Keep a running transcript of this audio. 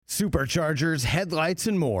superchargers, headlights,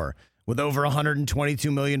 and more. With over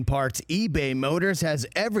 122 million parts, eBay Motors has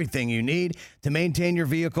everything you need to maintain your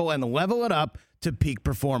vehicle and level it up to peak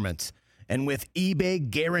performance. And with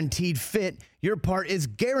eBay Guaranteed Fit, your part is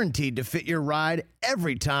guaranteed to fit your ride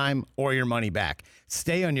every time or your money back.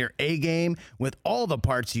 Stay on your A-game with all the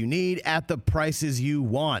parts you need at the prices you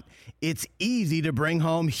want. It's easy to bring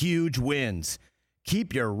home huge wins.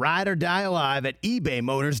 Keep your ride or die alive at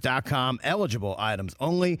ebaymotors.com. Eligible items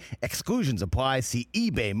only. Exclusions apply. See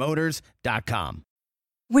ebaymotors.com.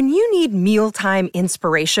 When you need mealtime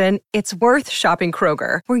inspiration, it's worth shopping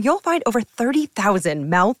Kroger, where you'll find over 30,000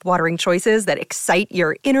 mouth-watering choices that excite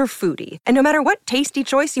your inner foodie. And no matter what tasty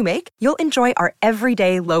choice you make, you'll enjoy our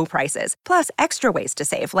everyday low prices, plus extra ways to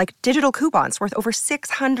save, like digital coupons worth over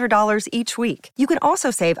 $600 each week. You can also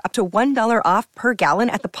save up to $1 off per gallon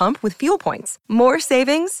at the pump with fuel points. More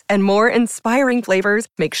savings and more inspiring flavors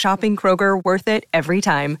make shopping Kroger worth it every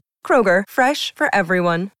time. Kroger, fresh for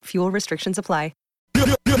everyone. Fuel restrictions apply.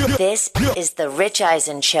 This is the Rich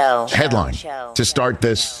Eisen Show. Headline to start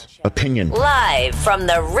this opinion. Live from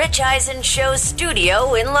the Rich Eisen Show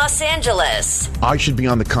studio in Los Angeles. I should be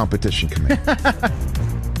on the competition committee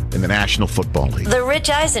in the National Football League. The Rich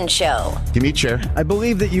Eisen Show. Give me a chair. I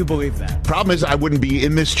believe that you believe that. Problem is, I wouldn't be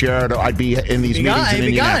in this chair. I'd be in these meetings in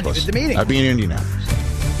Indianapolis. The meeting. I'd be in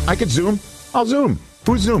Indianapolis. I could Zoom. I'll Zoom.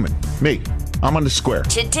 Who's Zooming? Me. I'm on the square.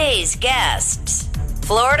 Today's guests.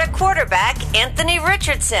 Florida quarterback Anthony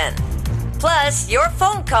Richardson. Plus, your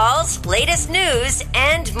phone calls, latest news,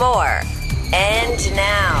 and more. And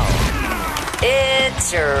now,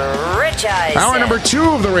 it's Rich Eisen. Hour number 2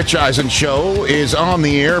 of the Rich Eisen Show is on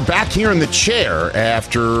the air, back here in the chair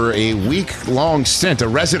after a week-long stint, a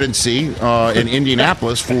residency in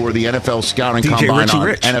Indianapolis for the NFL Scouting Combine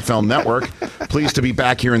on NFL Network. Pleased to be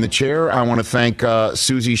back here in the chair. I want to thank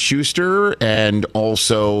Susie Schuster and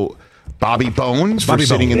also Bobby Bones for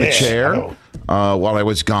sitting in the chair while I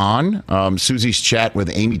was gone. Susie's chat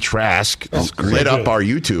with Amy Trask lit up our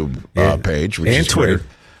YouTube page, which is Twitter.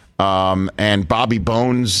 Great. And Bobby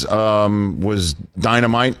Bones was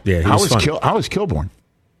dynamite. Yeah, how was Kilborn?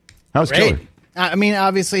 How was Killer? I mean,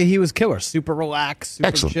 obviously, he was killer. Super relaxed, super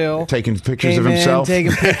Excellent. Chill. Taking pictures of himself.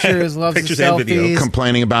 Taking pictures, loves Pictures the selfies. and video.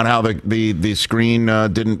 Complaining about how the screen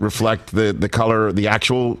didn't reflect the color, the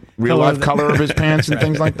actual real-life color of his pants and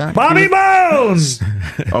things like that. Bobby Bones!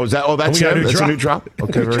 That's him? That's a new drop?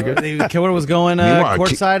 Okay, very good. The Killer was going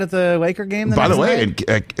courtside at the Laker game. By the way,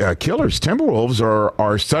 Killers, Timberwolves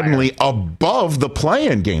are suddenly above the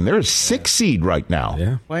play-in game. They're a 6 seed right now.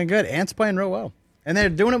 Yeah. Playing good. Ant's playing real well. And they're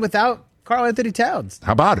doing it without Karl Anthony Towns.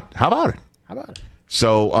 How about it?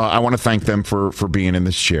 So I want to thank them for being in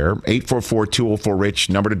this chair. 844-204-RICH,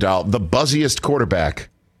 number to dial. The buzziest quarterback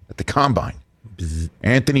at the Combine.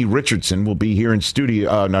 Anthony Richardson will be here in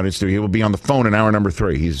studio. Not in studio. He will be on the phone in hour number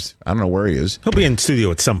 3. I don't know where he is. He'll be in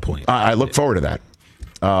studio at some point. I look forward to that.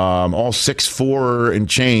 All 6'4" and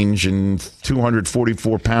change and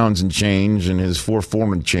 244 pounds and change and his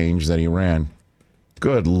 4.4 and change that he ran.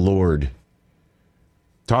 Good Lord.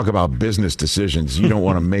 Talk about business decisions. You don't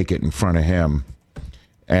want to make it in front of him.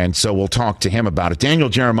 And so we'll talk to him about it. Daniel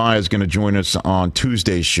Jeremiah is going to join us on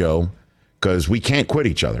Tuesday's show because we can't quit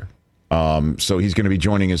each other. So he's going to be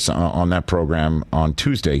joining us on that program on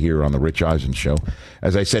Tuesday here on the Rich Eisen Show.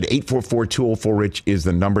 As I said, 844-204-RICH is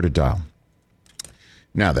the number to dial.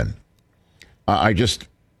 Now then,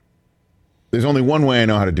 there's only one way I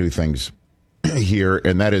know how to do things here,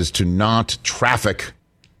 and that is to not traffic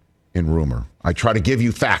in rumor. I try to give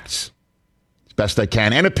you facts as best I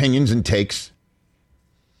can and opinions and takes.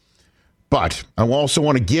 But I also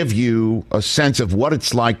want to give you a sense of what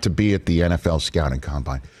it's like to be at the NFL Scouting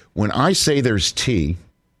Combine. When I say there's tea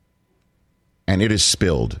and it is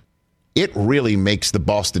spilled, it really makes the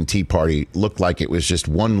Boston Tea Party look like it was just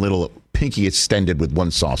one little pinky extended with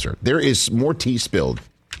one saucer. There is more tea spilled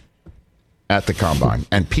at the Combine,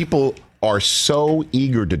 and people are so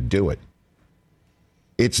eager to do it.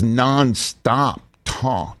 It's nonstop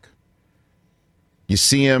talk. You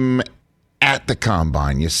see him at the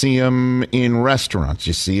Combine. You see him in restaurants.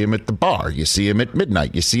 You see him at the bar. You see him at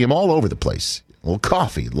midnight. You see him all over the place. A little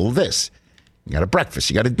coffee, a little this. You got a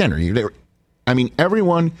breakfast. You got a dinner. I mean,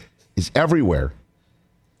 everyone is everywhere,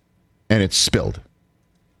 and it's spilled.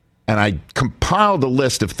 And I compiled a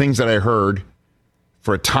list of things that I heard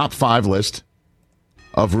for a top 5 list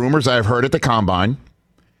of rumors I've heard at the Combine.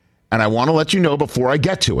 And I want to let you know before I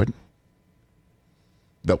get to it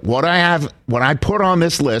that what I put on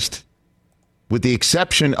this list, with the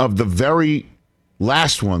exception of the very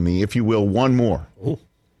last one, if you will, one more,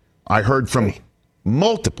 I heard from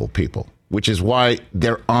multiple people, which is why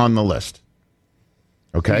they're on the list.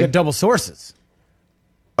 Okay? You get double sources.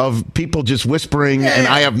 Of people just whispering, and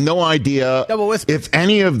I have no idea if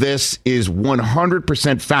any of this is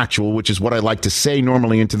 100% factual, which is what I like to say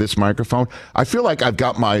normally into this microphone. I feel like I've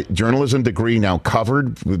got my journalism degree now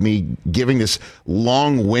covered with me giving this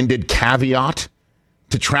long-winded caveat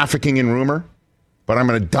to trafficking in rumor, but I'm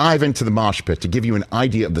going to dive into the mosh pit to give you an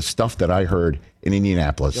idea of the stuff that I heard in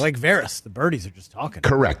Indianapolis. You're like Varys. The birdies are just talking.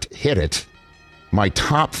 Correct. Hit it. My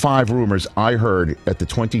top 5 rumors I heard at the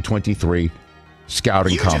 2023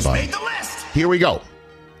 Scouting Combine. Just made the list. Here we go.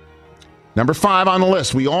 Number 5 on the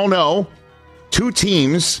list. We all know 2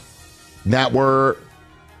 teams that were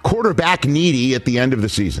quarterback needy at the end of the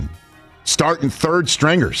season, starting third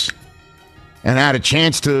stringers, and had a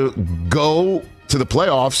chance to go to the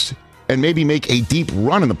playoffs and maybe make a deep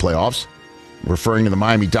run in the playoffs, referring to the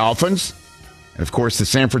Miami Dolphins and, of course, the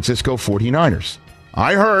San Francisco 49ers.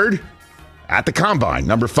 I heard at the Combine,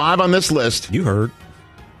 number 5 on this list. You heard.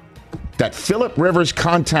 That Phillip Rivers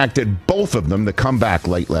contacted both of them to come back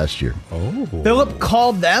late last year. Oh. Phillip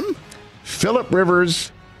called them? Phillip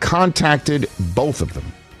Rivers contacted both of them,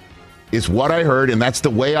 is what I heard, and that's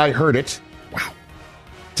the way I heard it. Wow.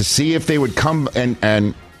 To see if they would come,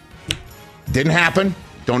 and didn't happen.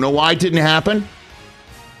 Don't know why it didn't happen.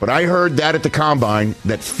 But I heard that at the Combine,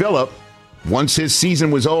 that Phillip, once his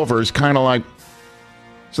season was over, is kind of like,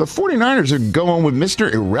 so the 49ers are going with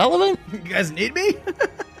Mr. Irrelevant? You guys need me?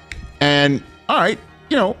 And, all right,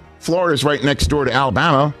 Florida's right next door to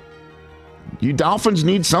Alabama. You Dolphins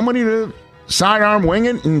need somebody to sidearm wing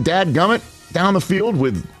it and dadgummit down the field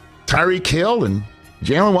with Tyreek Hill and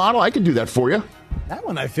Jalen Waddle. I could do that for you. That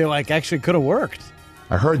one I feel like actually could have worked.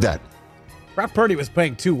 I heard that. Brock Purdy was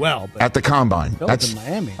playing too well. But at the Combine. That's in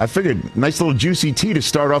Miami. I figured, nice little juicy tea to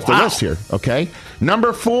start off the list here, okay?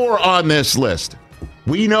 Number 4 on this list.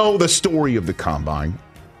 We know the story of the Combine.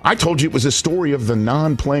 I told you it was a story of the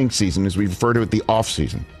non-playing season, as we refer to it, the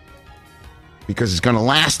off-season. Because it's going to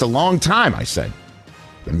last a long time, I said.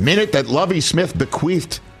 The minute that Lovie Smith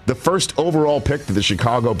bequeathed the first overall pick to the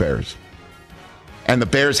Chicago Bears, and the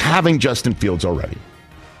Bears having Justin Fields already.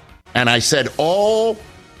 And I said all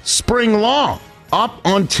spring long, up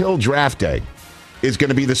until draft day, is going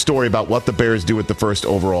to be the story about what the Bears do with the first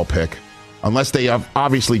overall pick. Unless they have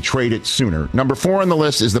obviously trade it sooner. Number 4 on the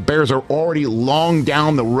list is the Bears are already long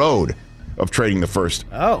down the road of trading the first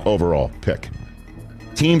overall pick.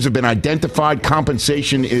 Teams have been identified.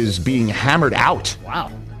 Compensation is being hammered out.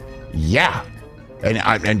 Wow. Yeah.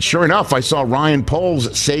 And sure enough, I saw Ryan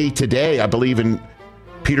Poles say today, I believe in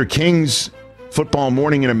Peter King's Football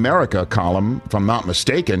Morning in America column, if I'm not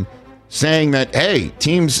mistaken, saying that, hey,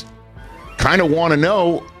 teams kind of want to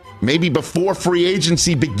know maybe before free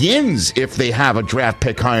agency begins if they have a draft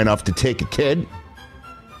pick high enough to take a kid.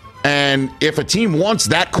 And if a team wants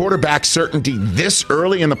that quarterback certainty this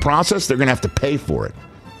early in the process, they're going to have to pay for it.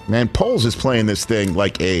 Man, Poles is playing this thing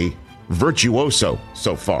like a virtuoso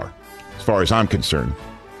so far as I'm concerned.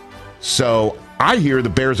 So I hear the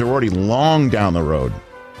Bears are already long down the road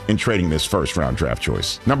in trading this first-round draft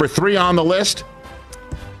choice. Number 3 on the list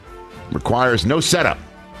requires no setup.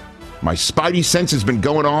 My spidey sense has been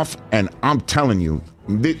going off, and I'm telling you,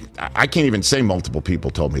 I can't even say multiple people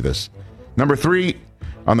told me this. Number 3,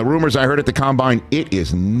 on the rumors I heard at the Combine, it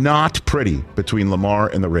is not pretty between Lamar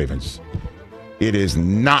and the Ravens. It is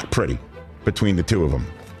not pretty between the two of them.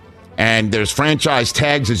 And there's franchise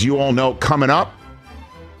tags, as you all know, coming up.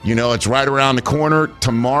 It's right around the corner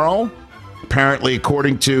tomorrow. Apparently,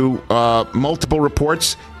 according to multiple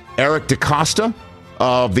reports, Eric DeCosta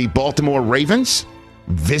of the Baltimore Ravens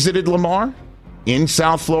visited Lamar in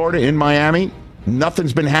South Florida, in Miami.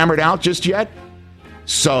 Nothing's been hammered out just yet.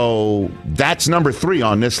 So that's number 3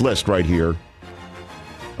 on this list right here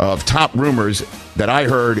of top rumors that I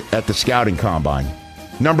heard at the Scouting Combine.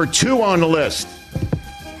 Number 2 on the list.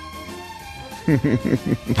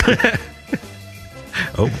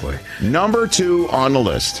 Oh, boy. Number 2 on the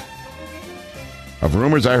list of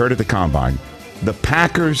rumors I heard at the Combine. The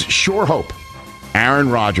Packers sure hope Aaron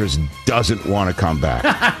Rodgers doesn't want to come back.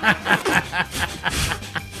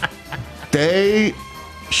 They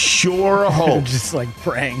sure hope just like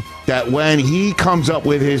praying that when he comes up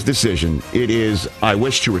with his decision, it is, I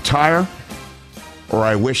wish to retire or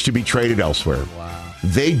I wish to be traded elsewhere. Wow.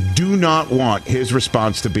 They do not want his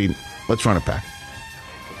response to be, let's run it back.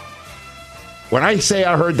 When I say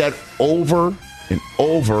I heard that over and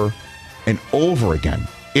over and over again,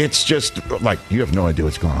 it's just like, you have no idea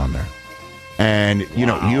what's going on there. And,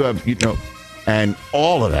 and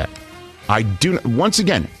all of that. I do, once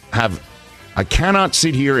again, I cannot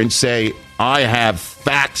sit here and say I have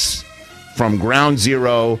facts from ground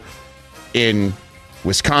zero in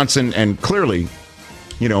Wisconsin and clearly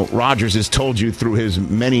Rodgers has told you through his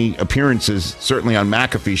many appearances, certainly on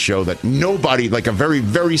McAfee's show, that nobody, like a very,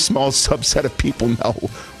 very small subset of people, know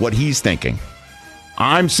what he's thinking.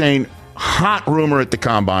 I'm saying hot rumor at the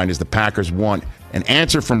Combine is the Packers want an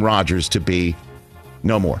answer from Rodgers to be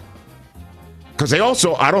no more. Because they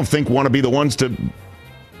also, I don't think, want to be the ones to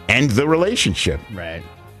end the relationship. Right.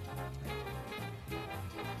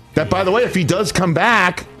 That, by the way, if he does come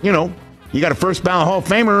back, you got a first ballot Hall of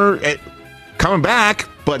Famer coming back,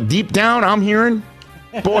 but deep down, I'm hearing,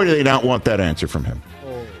 boy, do they not want that answer from him.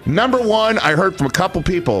 Number one, I heard from a couple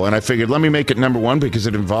people, and I figured, let me make it number one because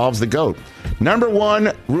it involves the GOAT. Number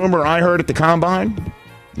one rumor I heard at the Combine,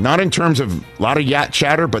 not in terms of a lot of yacht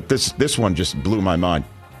chatter, but this one just blew my mind.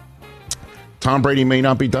 Tom Brady may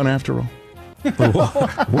not be done after all.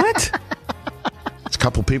 What? It's a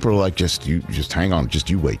couple people are like, just hang on, just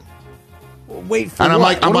you wait. Wait for and I'm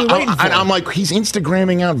what? I'm like, he's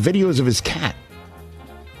Instagramming out videos of his cat.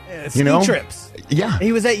 Ski trips. Yeah.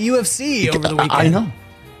 He was at UFC over the weekend. I know.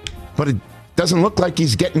 But it doesn't look like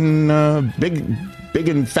he's getting big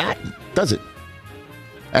and fat, does it?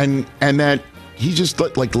 And that he just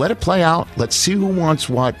let it play out. Let's see who wants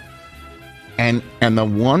what. And the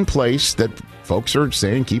one place that folks are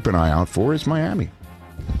saying keep an eye out for is Miami.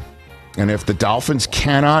 And if the Dolphins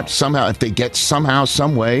cannot somehow, if they get somehow,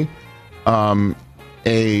 some way,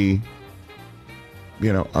 a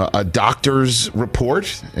doctor's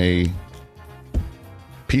report, a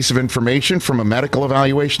piece of information from a medical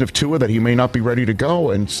evaluation of Tua that he may not be ready to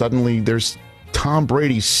go, and suddenly there's Tom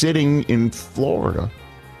Brady sitting in Florida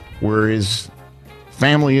where his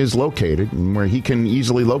family is located and where he can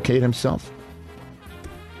easily locate himself.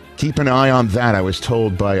 Keep an eye on that, I was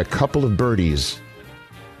told by a couple of birdies.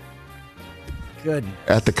 Good.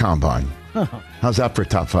 At the Combine. How's that for a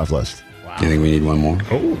top 5 list? Wow. Do you think we need one more?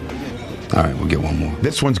 Oh. All right, we'll get one more.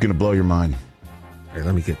 This one's going to blow your mind. All right,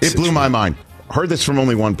 let me get it blew my mind. Heard this from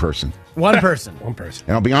only one person. One person.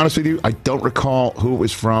 And I'll be honest with you, I don't recall who it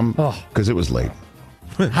was from because it was late.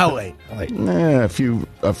 How late? A few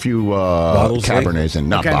Cabernets and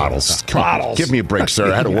not bottles. Bottles. Give me a break,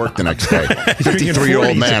 sir. I had to work the next day.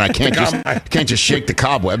 53-year-old man. I can't just shake the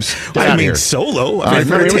cobwebs. Get out of here. Solo. I mean,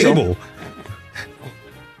 for a table.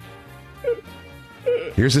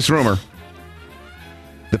 Here's this rumor.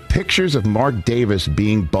 The pictures of Mark Davis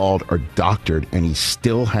being bald are doctored, and he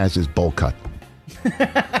still has his bowl cut.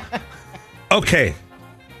 Okay.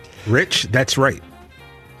 Rich, that's right.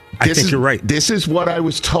 I think you're right. This is what I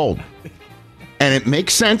was told. And it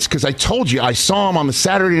makes sense because I told you I saw him on the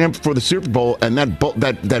Saturday night before the Super Bowl, and that he bald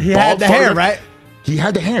had the hair, right? He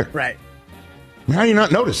had the hair. Right. How do you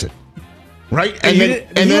not notice it? Right?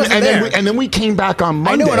 And then we came back on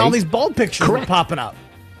Monday. I know, and all these bald pictures were popping up.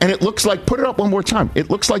 And it looks like, put it up one more time. It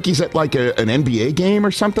looks like he's at like an NBA game or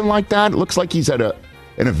something like that. It looks like he's at an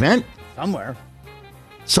event. Somewhere.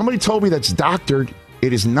 Somebody told me that's doctored.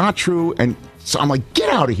 It is not true. And so I'm like,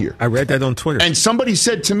 get out of here. I read that on Twitter. And somebody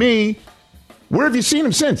said to me, where have you seen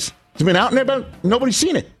him since? He's been out and about. Nobody's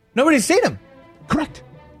seen it. Nobody's seen him. Correct.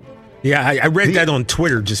 Yeah, I read that on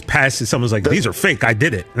Twitter just past it. Someone was like, these are fake. I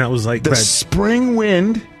did it. And I was like, the spring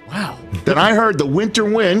wind. Wow. That I heard, the winter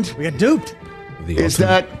wind. We got duped. Is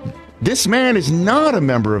that this man is not a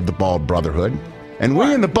member of the Bald Brotherhood. And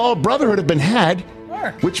we in the Bald Brotherhood have been had,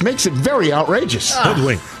 which makes it very outrageous. How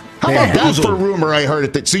about that for a rumor I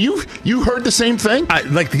heard it? So you heard the same thing?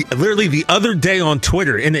 Literally the other day on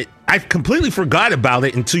Twitter, and I completely forgot about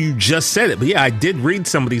it until you just said it. But yeah, I did read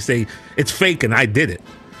somebody say it's fake, and I did it.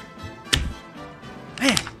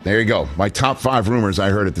 Man. There you go. My top 5 rumors I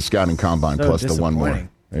heard at the Scouting Combine, plus the one more.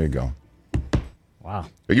 There you go. Wow.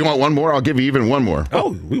 You want one more? I'll give you even one more.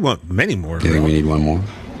 Oh, we want many more. Do you think we need one more?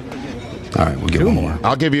 All right, we'll get one more.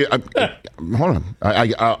 I'll give you. Hold on.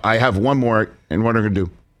 I have one more, and what am I going to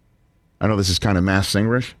do? I know this is kind of mass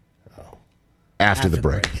singerish. After the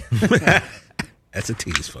break. That's a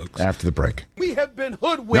tease, folks. After the break. We have been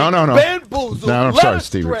hoodwinked, No. bamboozled, No, I'm sorry,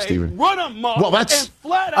 Steven. run amok, well, that's and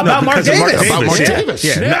flat out. About Mark Davis. About Mark Davis.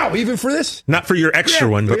 Yeah. Now, even for this? Not for your extra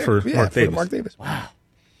one, but for Mark Davis. Mark Davis. Wow.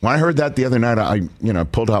 When I heard that the other night, I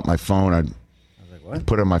pulled out my phone. I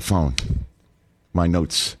put it on my phone. My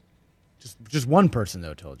notes. Just one person,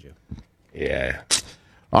 though, told you. Yeah.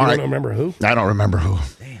 All right. You don't remember who? I don't remember who.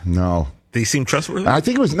 Damn. No. They seem trustworthy? I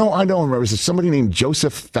think it was, I don't remember. It was somebody named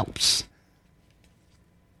Joseph Phelps.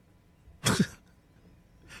 Is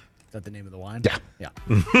that the name of the wine? Yeah.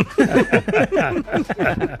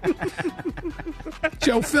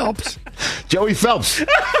 Joe Phelps. Joey Phelps.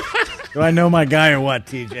 Do I know my guy or what,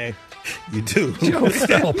 TJ? You do. Joe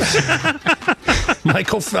Phelps.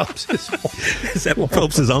 Michael Phelps. Is that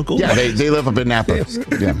Phelps' uncle? Yeah, they live up in Napa.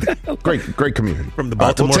 Yeah, great community. From the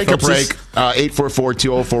Baltimore we'll take Phelpses? a break.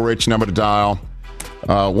 844-204-RICH, number to dial.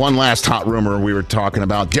 One last hot rumor we were talking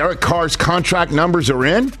about. Derek Carr's contract numbers are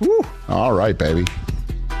in. Woo. All right, baby.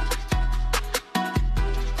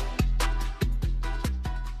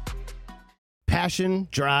 Passion,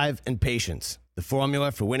 drive, and patience. The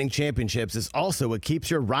formula for winning championships is also what keeps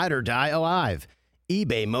your ride or die alive.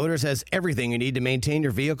 eBay Motors has everything you need to maintain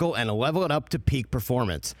your vehicle and level it up to peak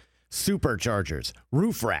performance. Superchargers,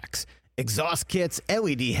 roof racks, exhaust kits,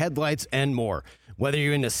 LED headlights, and more. Whether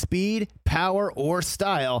you're into speed, power, or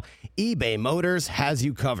style, eBay Motors has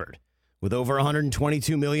you covered. With over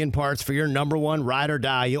 122 million parts for your number one ride or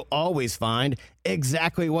die, you'll always find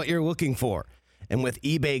exactly what you're looking for. And with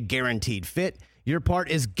eBay Guaranteed Fit, your part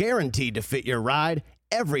is guaranteed to fit your ride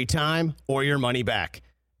every time or your money back.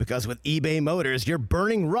 Because with eBay Motors, you're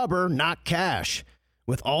burning rubber, not cash.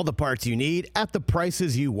 With all the parts you need at the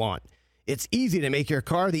prices you want. It's easy to make your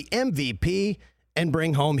car the MVP and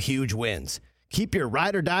bring home huge wins. Keep your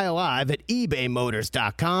ride or die alive at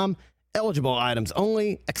ebaymotors.com. Eligible items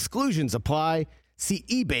only. Exclusions apply. See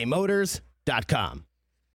ebaymotors.com.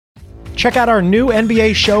 Check out our new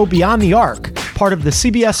NBA show, Beyond the Arc, part of the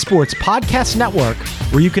CBS Sports Podcast Network,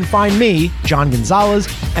 where you can find me, John Gonzalez,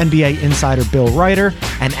 NBA insider Bill Ryder,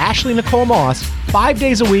 and Ashley Nicole Moss 5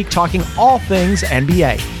 days a week talking all things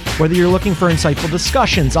NBA. Whether you're looking for insightful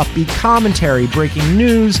discussions, upbeat commentary, breaking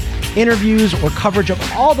news, interviews, or coverage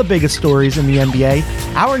of all the biggest stories in the NBA,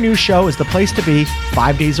 our new show is the place to be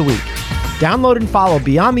 5 days a week. Download and follow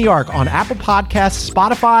Beyond the Arc on Apple Podcasts,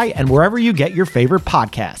 Spotify, and wherever you get your favorite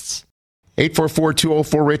podcasts.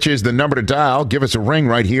 844-204-RICH is the number to dial. Give us a ring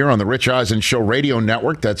right here on the Rich Eisen Show radio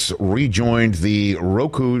network that's rejoined the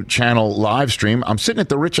Roku channel live stream. I'm sitting at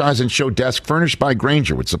the Rich Eisen Show desk furnished by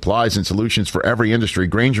Grainger with supplies and solutions for every industry.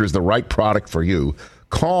 Grainger is the right product for you.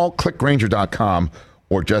 Call clickgrainger.com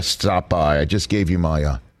or just stop by. I just gave you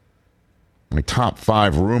my top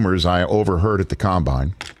 5 rumors I overheard at the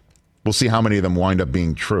Combine. We'll see how many of them wind up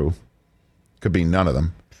being true. Could be none of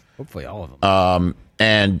them. Hopefully all of them.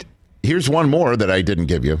 And here's one more that I didn't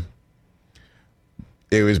give you.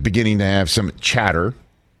 It was beginning to have some chatter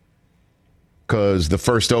because the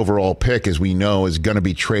first overall pick, as we know, is going to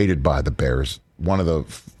be traded by the Bears. One of the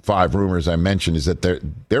 5 rumors I mentioned is that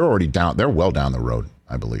they're already down. They're well down the road,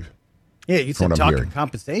 I believe. Yeah, you said talking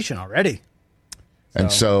compensation already.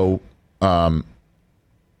 And so they'll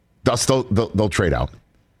trade out.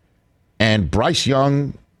 And Bryce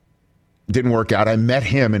Young didn't work out. I met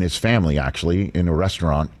him and his family, actually, in a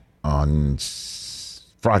restaurant on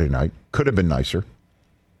Friday night. Could have been nicer.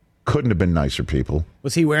 Couldn't have been nicer, people.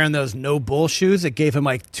 Was he wearing those no bull shoes that gave him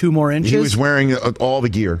like 2 more inches? He was wearing all the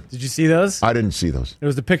gear. Did you see those? I didn't see those. There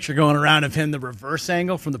was a picture going around of him, the reverse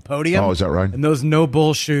angle from the podium. Oh, is that right? And those no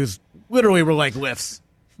bull shoes literally were like lifts.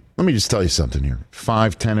 Let me just tell you something here.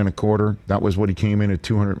 5'10" and a quarter. That was what he came in at,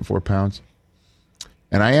 204 pounds.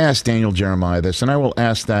 And I asked Daniel Jeremiah this, and I will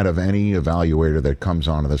ask that of any evaluator that comes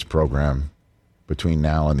onto this program between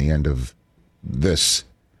now and the end of this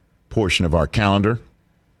portion of our calendar.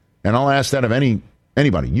 And I'll ask that of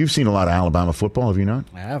anybody. You've seen a lot of Alabama football, have you not?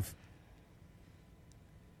 I have.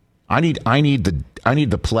 I need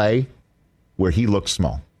the play where he looks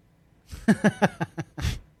small.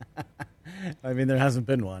 I mean, there hasn't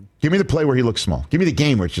been one. Give me the play where he looks small. Give me the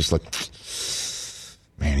game where it's just like,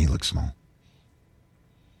 man, he looks small.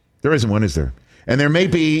 There isn't one, is there? And there may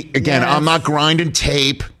be, again, yes. I'm not grinding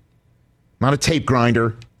tape. I'm not a tape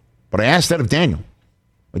grinder. But I asked that of Daniel.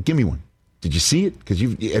 Like, give me one. Did you see it? Because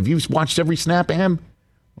have you watched every snap of him?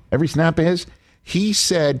 Every snap of his? He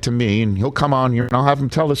said to me, and he'll come on here, and I'll have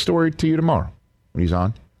him tell the story to you tomorrow when he's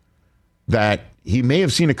on, that he may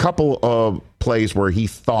have seen a couple of plays where he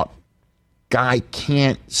thought, guy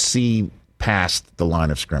can't see past the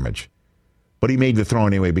line of scrimmage. But he made the throw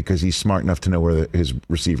anyway because he's smart enough to know where his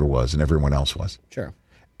receiver was and everyone else was. Sure.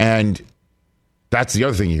 And that's the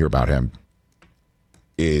other thing you hear about him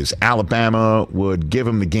is Alabama would give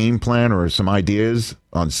him the game plan or some ideas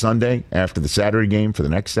on Sunday after the Saturday game for the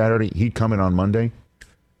next Saturday. He'd come in on Monday,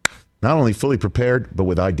 not only fully prepared, but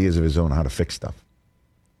with ideas of his own how to fix stuff.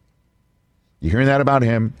 You hearing that about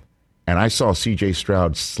him? And I saw C.J.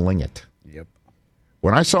 Stroud sling it. Yep.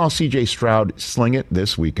 When I saw C.J. Stroud sling it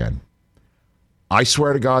this weekend, I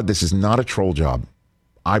swear to God, this is not a troll job.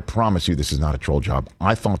 I promise you this is not a troll job.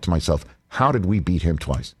 I thought to myself, how did we beat him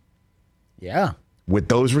twice? Yeah. With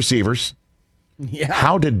those receivers? Yeah.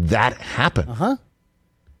 How did that happen? Uh-huh.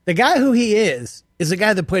 The guy who he is the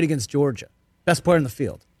guy that played against Georgia. Best player in the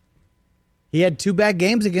field. He had 2 bad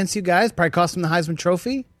games against you guys. Probably cost him the Heisman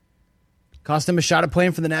Trophy. Cost him a shot at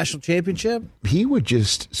playing for the national championship. He would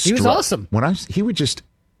just. He was awesome. He would just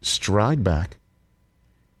stride back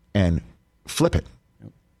and flip it.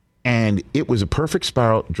 And it was a perfect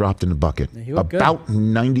spiral dropped in the bucket about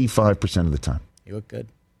 95% of the time. He looked good.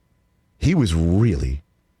 He was really,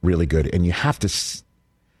 really good. And you have to,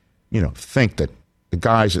 think that the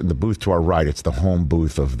guys in the booth to our right, it's the home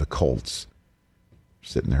booth of the Colts.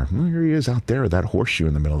 Sitting there. Well, here he is out there, that horseshoe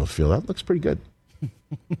in the middle of the field. That looks pretty good.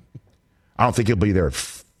 I don't think he'll be there at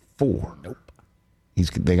 4. Nope.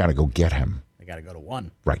 They got to go get him. They got to go to 1.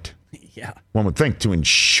 Right. Yeah. One would think to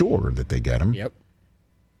ensure that they get him. Yep.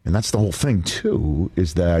 And that's the whole thing, too,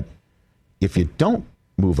 is that if you don't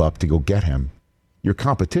move up to go get him, your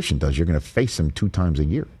competition does. You're going to face him 2 times a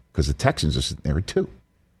year because the Texans are sitting there at 2.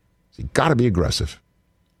 So you got to be aggressive.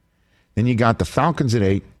 Then you got the Falcons at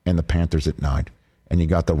 8 and the Panthers at 9. And you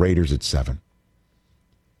got the Raiders at 7.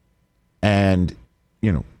 And,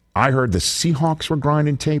 I heard the Seahawks were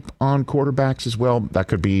grinding tape on quarterbacks as well. That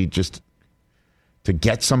could be just to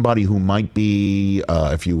get somebody who might be,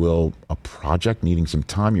 if you will, a project needing some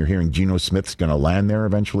time. You're hearing Geno Smith's going to land there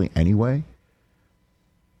eventually anyway.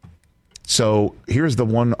 So here's the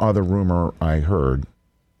one other rumor I heard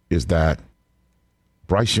is that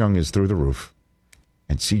Bryce Young is through the roof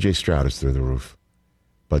and C.J. Stroud is through the roof.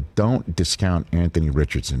 But don't discount Anthony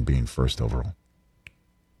Richardson being first overall.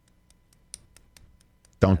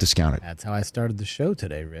 Don't discount it. That's how I started the show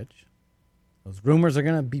today, Rich. Those rumors are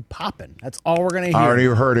going to be popping. That's all we're going to hear. I already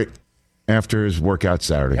heard it after his workout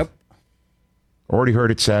Saturday. Yep. Already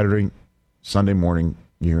heard it Saturday, Sunday morning.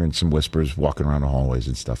 You're hearing some whispers walking around the hallways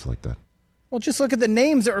and stuff like that. Well, just look at the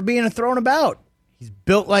names that were being thrown about. He's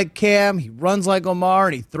built like Cam. He runs like Lamar,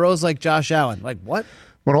 and he throws like Josh Allen. Like what?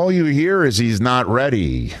 But all you hear is he's not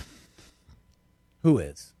ready. Who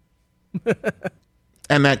is?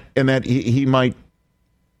 and that he might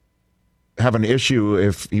have an issue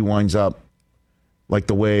if he winds up like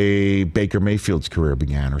the way Baker Mayfield's career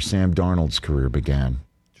began or Sam Darnold's career began.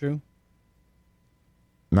 True.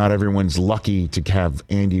 Not everyone's lucky to have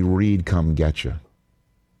Andy Reid come get you.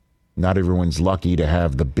 Not everyone's lucky to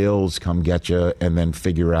have the Bills come get you and then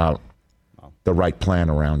figure out the right plan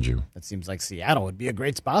around you. That seems like Seattle would be a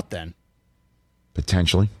great spot then.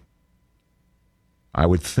 Potentially. I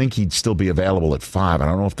would think he'd still be available at 5. I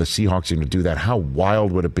don't know if the Seahawks are going to do that. How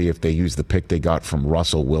wild would it be if they used the pick they got from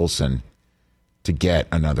Russell Wilson to get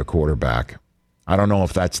another quarterback? I don't know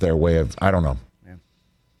if that's their way of, I don't know. Yeah.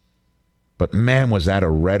 But man, was that a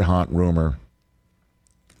red-hot rumor.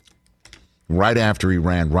 Right after he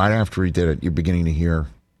ran, right after he did it, you're beginning to hear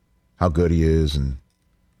how good he is. And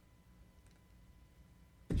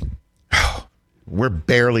we're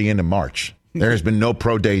barely into March. There has been no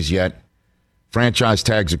pro days yet. Franchise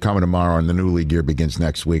tags are coming tomorrow, and the new league year begins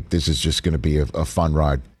next week. This is just going to be a fun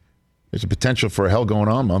ride. There's a potential for a hell going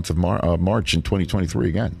on month of March in 2023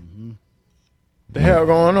 again. Mm-hmm. The hell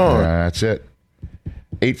going on? That's it.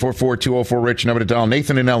 844-204-RICH, number to dial.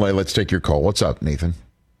 Nathan in L.A., let's take your call. What's up, Nathan?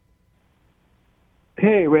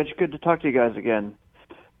 Hey, Rich. Good to talk to you guys again.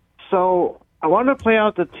 So I wanted to play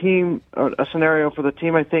out the team, a scenario for the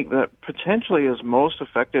team I think that potentially is most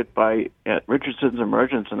affected by Richardson's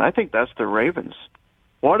emergence, and I think that's the Ravens.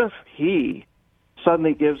 What if he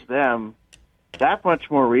suddenly gives them that much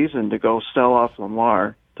more reason to go sell off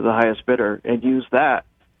Lamar to the highest bidder and use that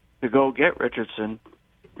to go get Richardson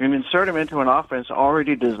and insert him into an offense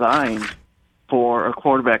already designed for a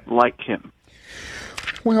quarterback like him?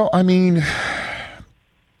 Well, I mean,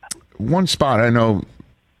 one spot I know,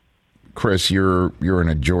 Chris, you're in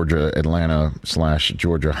a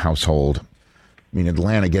Atlanta/Georgia household. I mean,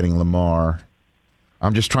 Atlanta getting Lamar.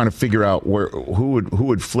 I'm just trying to figure out who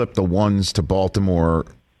would flip the ones to Baltimore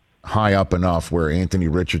high up enough where Anthony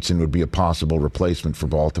Richardson would be a possible replacement for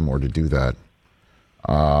Baltimore to do that.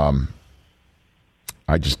 I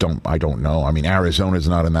don't know. I mean, Arizona's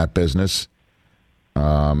not in that business.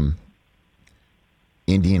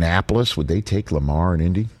 Indianapolis, would they take Lamar in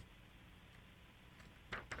Indy?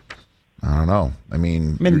 I don't know. I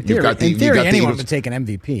mean, in theory, anyone would take an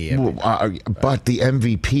MVP. But the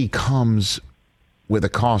MVP comes with a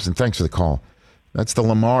cost, and thanks for the call. That's the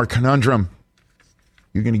Lamar conundrum.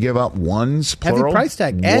 You're going to give up ones, plural. Heavy price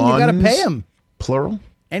tag, and you got to pay him. Plural.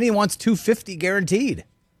 And he wants $250 guaranteed.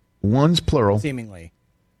 Ones, plural. Seemingly.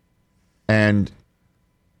 And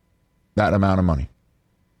that amount of money.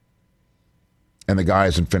 And the guy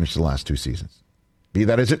hasn't finished the last 2 seasons. Be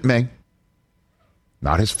that as it may.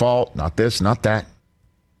 Not his fault, not this, not that.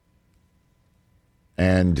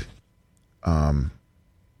 And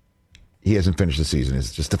he hasn't finished the season.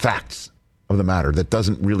 It's just the facts of the matter. That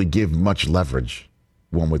doesn't really give much leverage,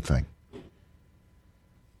 one would think.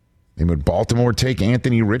 And would Baltimore take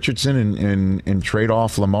Anthony Richardson and trade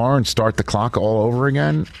off Lamar and start the clock all over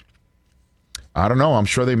again? I don't know. I'm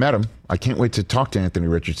sure they met him. I can't wait to talk to Anthony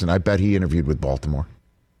Richardson. I bet he interviewed with Baltimore.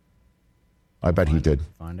 I bet he did.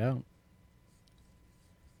 Find out.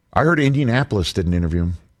 I heard Indianapolis didn't interview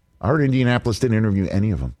him. I heard Indianapolis didn't interview any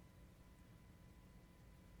of them.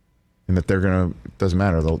 And that they're going to, it doesn't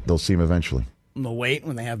matter, they'll see him eventually. They'll wait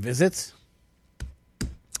when they have visits?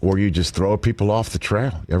 Or you just throw people off the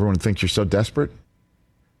trail. Everyone thinks you're so desperate.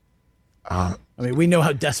 I mean, we know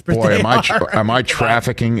how desperate Boy, they are. am I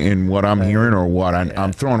trafficking in what I'm hearing or what?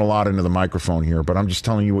 I'm throwing a lot into the microphone here, but I'm just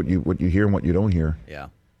telling you what you hear and what you don't hear. Yeah.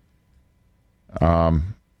 I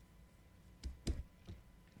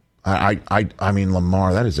mean,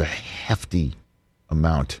 Lamar, that is a hefty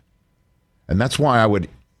amount. And that's why I would,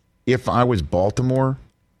 if I was Baltimore,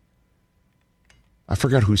 I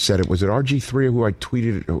forgot who said it. Was it RG3 who I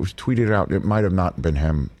tweeted? It was tweeted out. It might have not been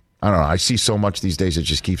him. I don't know. I see so much these days it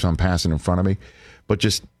just keeps on passing in front of me. But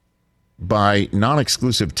just by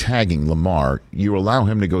non-exclusive tagging Lamar, you allow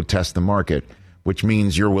him to go test the market, which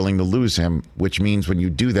means you're willing to lose him, which means when you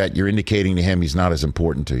do that, you're indicating to him he's not as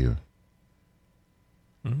important to you.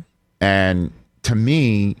 Mm-hmm. And to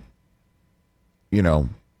me, you know,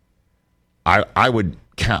 I would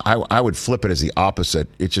flip it as the opposite.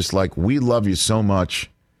 It's just like, we love you so much.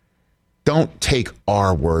 Don't take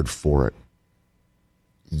our word for it.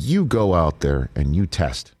 You go out there and you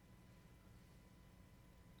test.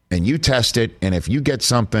 And you test it, and if you get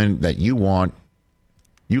something that you want,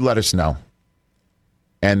 you let us know.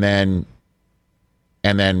 And then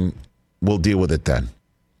we'll deal with it then.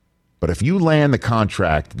 But if you land the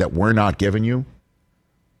contract that we're not giving you,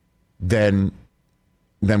 then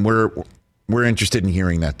we're interested in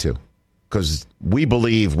hearing that too. Because we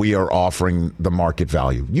believe we are offering the market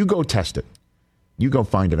value. You go test it. You go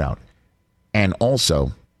find it out. And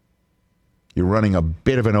also, you're running a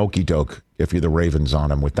bit of an okey doke if you're the Ravens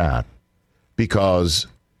on him with that. Because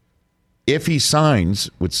if he signs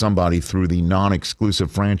with somebody through the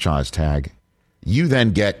non-exclusive franchise tag, you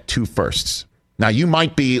then get 2 firsts. Now, you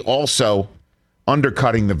might be also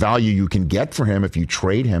undercutting the value you can get for him if you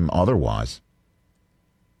trade him otherwise.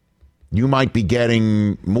 You might be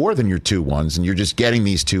getting more than your 2 ones, and you're just getting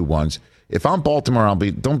these 2 ones. If I'm Baltimore,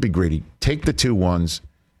 don't be greedy. Take the 2 ones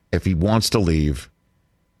if he wants to leave,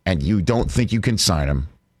 and you don't think you can sign him,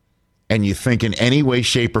 and you think in any way,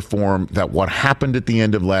 shape, or form that what happened at the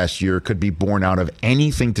end of last year could be born out of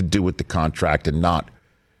anything to do with the contract and not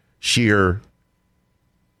sheer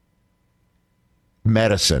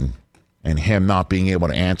medicine and him not being able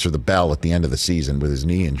to answer the bell at the end of the season with his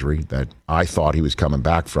knee injury that I thought he was coming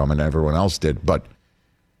back from and everyone else did. But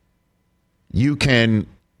you can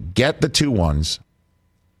get the 2 ones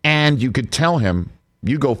and you could tell him,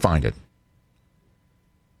 you go find it.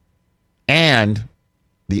 And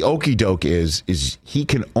the okey doke is he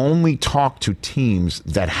can only talk to teams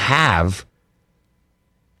that have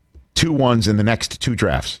 2 ones in the next 2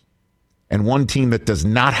 drafts. And one team that does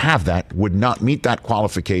not have that, would not meet that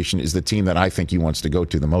qualification, is the team that I think he wants to go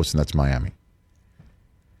to the most, and that's Miami.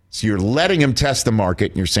 So you're letting him test the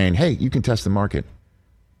market, and you're saying, hey, you can test the market.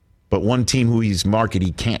 But one team who he's market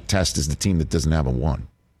he can't test is the team that doesn't have a 1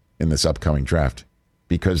 in this upcoming draft.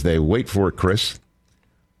 Because they, wait for it, Chris,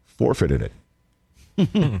 forfeited it.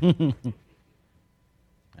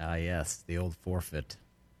 Yes, the old forfeit.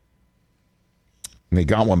 And they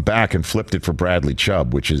got one back and flipped it for Bradley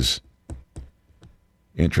Chubb, which is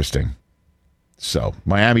interesting. So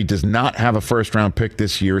Miami does not have a first-round pick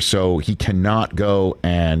this year, so he cannot go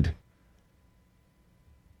and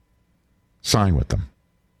sign with them.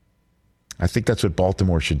 I think that's what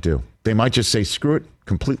Baltimore should do. They might just say, screw it,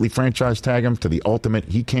 completely franchise tag him to the ultimate.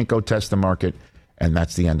 He can't go test the market, and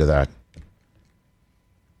that's the end of that.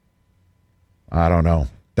 I don't know.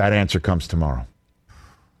 That answer comes tomorrow.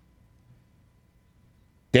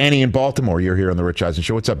 Danny in Baltimore, you're here on the Rich Eisen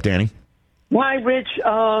Show. What's up, Danny? Why, Rich?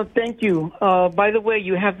 Thank you. By the way,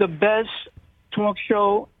 you have the best talk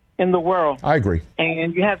show in the world. I agree.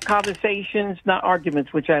 And you have conversations, not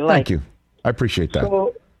arguments, which I like. Thank you. I appreciate that.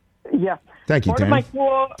 So, yeah. Thank you, Part Danny. of my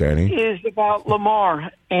call is about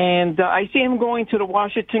Lamar. And I see him going to the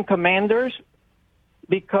Washington Commanders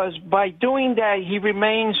because by doing that, he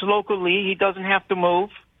remains locally. He doesn't have to move.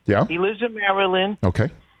 Yeah. He lives in Maryland. Okay.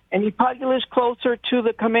 And he probably lives closer to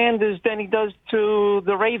the Commanders than he does to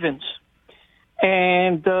the Ravens.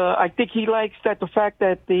 And I think he likes the fact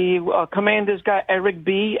that the Commanders got Eric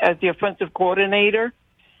B. as the offensive coordinator.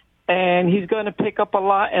 And he's going to pick up a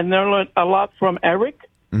lot and learn a lot from Eric.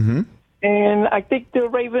 Mm-hmm. And I think the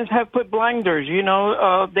Ravens have put blinders. You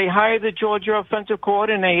know, they hired the Georgia offensive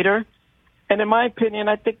coordinator, And in my opinion,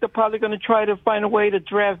 I think they're probably going to try to find a way to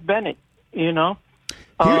draft Bennett,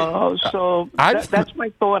 So that's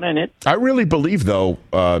my thought on it. I really believe, though,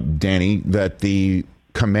 Danny, that the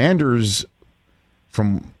Commanders,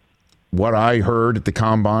 from what I heard at the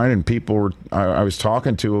Combine and people I was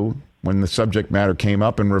talking to when the subject matter came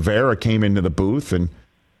up, and Rivera came into the booth, and,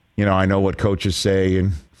 I know what coaches say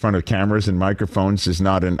in front of cameras and microphones is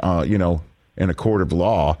not in a court of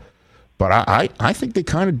law. But I think they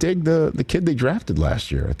kind of dig the kid they drafted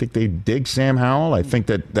last year. I think they dig Sam Howell. I think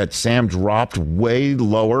that Sam dropped way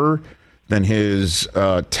lower than his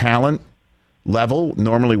talent level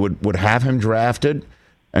normally would have him drafted.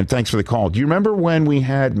 And thanks for the call. Do you remember when we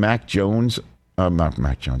had Mac Brown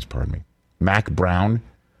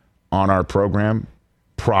on our program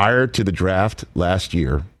prior to the draft last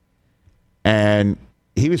year? And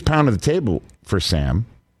he was pounding the table for Sam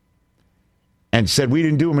and said we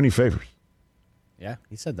didn't do him any favors. Yeah,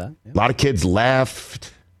 he said that. Yeah. A lot of kids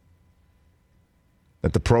laughed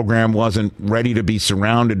that the program wasn't ready to be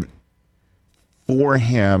surrounded for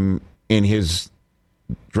him in his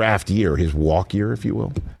draft year, his walk year, if you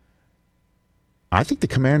will. I think the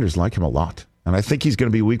Commanders like him a lot, and I think he's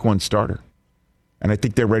going to be a week 1 starter. And I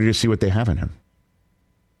think they're ready to see what they have in him,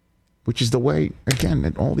 which is the way, again,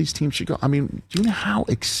 that all these teams should go. I mean, do you know how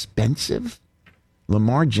expensive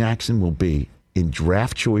Lamar Jackson will be in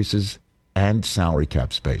draft choices and salary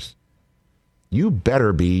cap space? You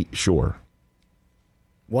better be sure.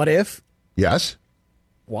 What if? Yes?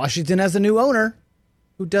 Washington has a new owner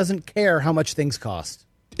who doesn't care how much things cost.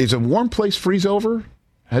 Is a warm place freeze over?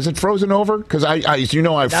 Has it frozen over? Because I flew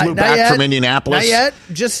not back yet. from Indianapolis. Not yet.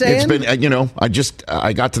 Just saying. It's been,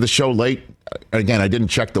 I got to the show late. Again, I didn't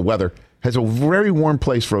check the weather. Has a very warm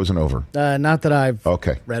place frozen over? Not that I've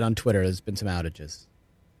okay. read on Twitter. There's been some outages.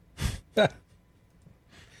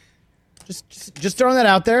 Just throwing that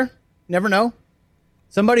out there. Never know.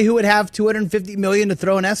 Somebody who would have $250 million to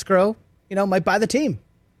throw in escrow, might buy the team.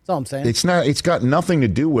 That's all I'm saying. It's got nothing to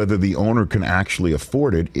do whether the owner can actually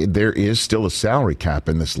afford it. There is still a salary cap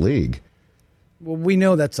in this league. Well, we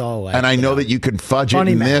know that's all. And I know that you can fudge it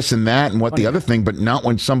and this and that and what the other thing, but not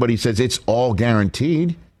when somebody says it's all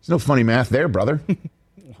guaranteed. There's no funny math there, brother.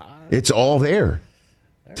 It's all there.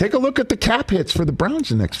 Take a look at the cap hits for the Browns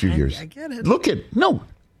the next few years. I get it.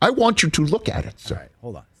 I want you to look at it, sir. All right,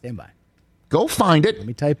 hold on. Stand by. Go find it. Let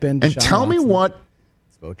me type in and tell me what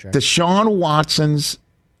Deshaun Watson's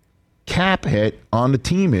cap hit on the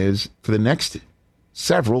team is for the next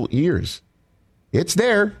several years. It's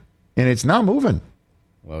there, and it's not moving.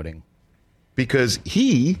 Loading. Because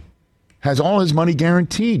he has all his money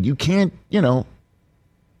guaranteed. You can't,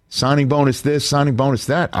 signing bonus this, signing bonus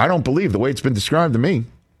that. I don't believe the way it's been described to me.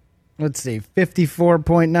 Let's see,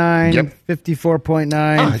 54.9, Yep.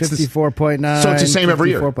 54.9, 54.9. So it's the same every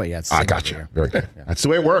year. I got you. Very good. Yeah. That's the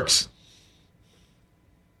way it works.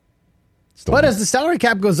 But as the salary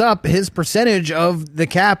cap goes up, his percentage of the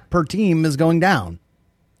cap per team is going down.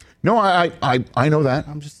 No, I know that.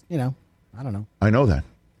 I'm just, I don't know. I know that.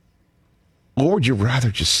 Or would you rather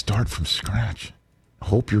just start from scratch?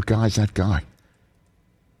 Hope your guy's that guy.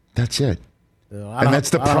 That's it. And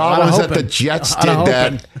that's the problem is that the Jets did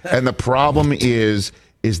that. And the problem is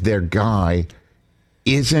their guy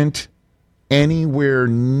isn't anywhere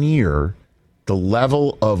near the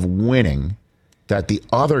level of winning that the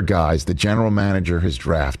other guys the general manager has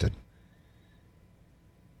drafted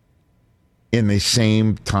in the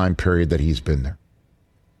same time period that he's been there.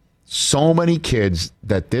 So many kids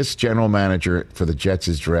that this general manager for the Jets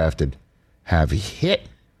has drafted have hit.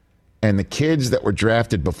 And the kids that were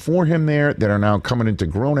drafted before him there that are now coming into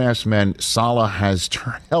grown-ass men, Saleh has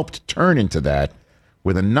helped turn into that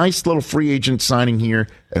with a nice little free agent signing here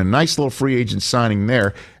and a nice little free agent signing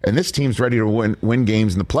there. And this team's ready to win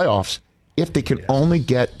games in the playoffs if they can only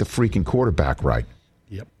get the freaking quarterback right.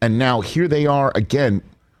 Yep. And now here they are again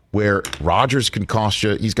where Rodgers can cost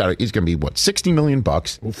you, he's going to be, $60 million,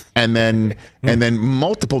 and then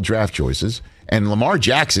multiple draft choices. And Lamar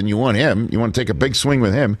Jackson, you want to take a big swing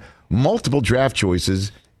with him. Multiple draft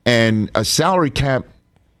choices and a salary cap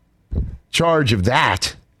charge of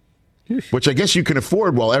that, which I guess you can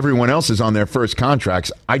afford while everyone else is on their first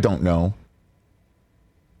contracts. I don't know.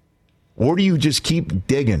 Or do you just keep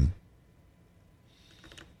digging?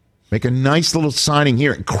 Make a nice little signing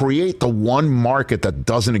here and create the one market that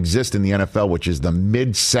doesn't exist in the NFL, which is the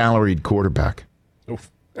mid-salaried quarterback. Does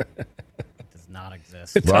not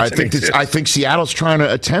exist. Well, I think Seattle's trying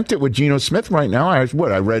to attempt it with Geno Smith right now. I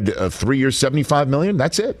read 3 years, $75 million.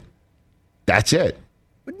 That's it. That's it.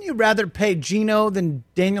 Wouldn't you rather pay Geno than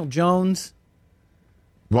Daniel Jones?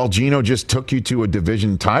 Well, Gino just took you to a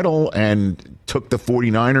division title and took the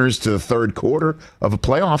 49ers to the third quarter of a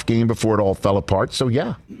playoff game before it all fell apart. So,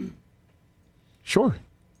 yeah. Sure.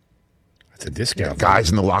 That's a discount. Guys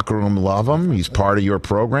in the locker room love him. He's part of your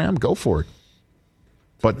program. Go for it.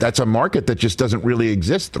 But that's a market that just doesn't really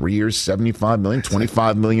exist. 3 years, $75 million,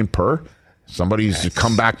 $25 million per. Somebody's a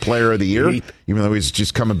comeback player of the year, even though he's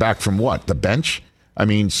just coming back from what? The bench? I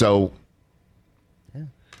mean, so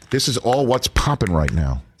this is all what's popping right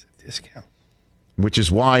now. It's a discount. Which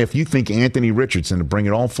is why if you think Anthony Richardson, to bring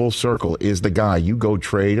it all full circle, is the guy, you go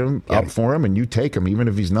trade him up for him and you take him, even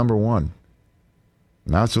if he's number one.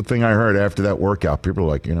 And that's the thing I heard after that workout. People are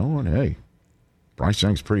like, you know what? Hey, Bryce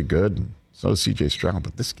Young's pretty good. And so is C.J. Stroud.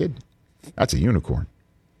 But this kid, that's a unicorn.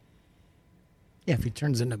 Yeah, if he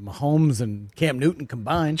turns into Mahomes and Cam Newton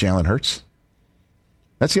combined. Jalen Hurts.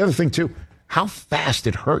 That's the other thing, too. How fast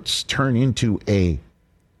did Hurts turn into a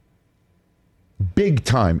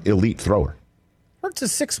big-time elite thrower? Hurts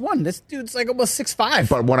is 6'1". This dude's like almost 6'5".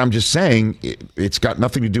 But what I'm just saying, it's got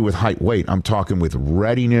nothing to do with height, weight. I'm talking with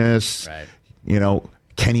readiness. Right. You know,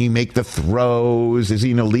 can he make the throws? Is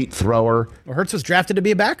he an elite thrower? Well, Hurts was drafted to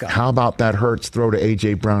be a backup. How about that Hurts throw to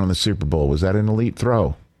A.J. Brown in the Super Bowl? Was that an elite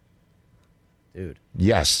throw? Dude.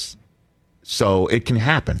 Yes. So it can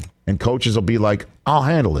happen. And coaches will be like, I'll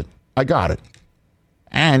handle it. I got it.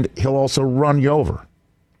 And he'll also run you over.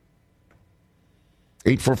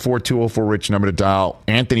 844-204-RICH, number to dial.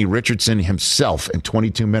 Anthony Richardson himself in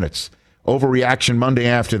 22 minutes. Overreaction Monday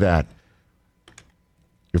after that.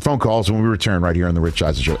 Your phone calls when we return right here on the Rich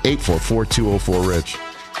Eisen Show. 844-204-RICH.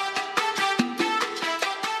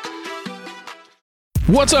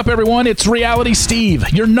 What's up, everyone? It's Reality Steve,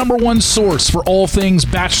 your number one source for all things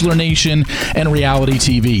Bachelor Nation and reality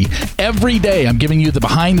TV. Every day, I'm giving you the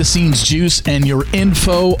behind-the-scenes juice and your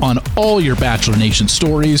info on all your Bachelor Nation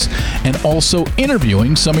stories, and also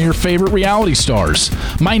interviewing some of your favorite reality stars.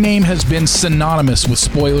 My name has been synonymous with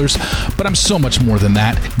spoilers, but I'm so much more than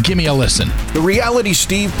that. Give me a listen. The Reality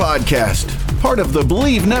Steve Podcast, part of the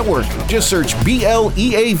Believe Network. Just search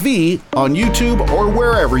BLEAV on YouTube or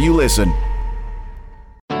wherever you listen.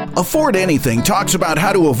 Afford Anything talks about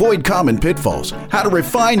how to avoid common pitfalls, how to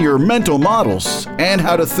refine your mental models, and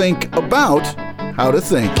how to think about how to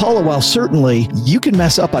think. Paula, while certainly you can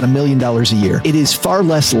mess up on $1 million a year, it is far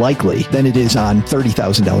less likely than it is on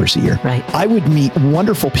 $30,000 a year. Right. I would meet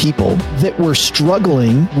wonderful people that were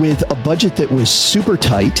struggling with a budget that was super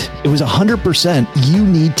tight. It was 100% you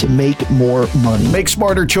need to make more money. Make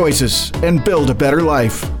smarter choices and build a better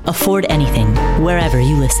life. Afford Anything, wherever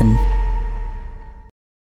you listen.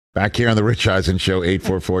 Back here on the Rich Eisen Show,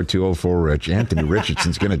 844-204-RICH. Anthony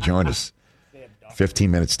Richardson's going to join us.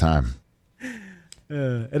 15 minutes time.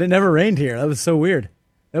 And it never rained here. That was so weird.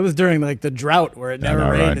 That was during like the drought where it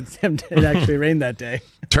never rained. Right. It actually rained that day.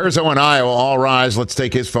 Terzo and I will all rise. Let's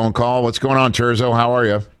take his phone call. What's going on, Terzo? How are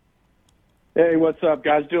you? Hey, what's up,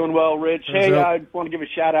 guys? Doing well, Rich. What's hey, up? I want to give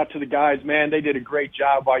a shout-out to the guys, man. They did a great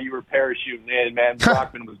job while you were parachuting in, man.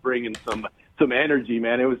 Brockman was bringing some energy,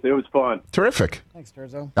 man. It was fun. Terrific. Thanks,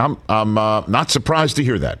 Terzo. I'm not surprised to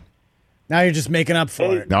hear that. Now you're just making up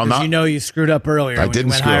for it. No, I'm not. You know you screwed up earlier. I when didn't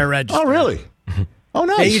you went screw higher up. register. Oh, really? Oh,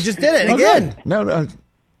 nice. Hey, you just did it Oh, again. good.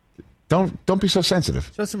 No, don't be so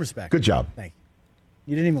sensitive. Show some respect. Good job. Thank you.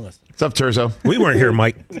 You didn't even listen. What's up, Terzo? We weren't here,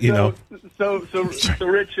 Mike. You know. So,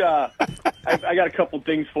 Rich, I got a couple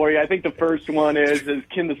things for you. I think the first one is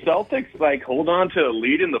can the Celtics hold on to a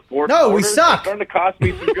lead in the fourth quarter? No, we suck. It's starting to cost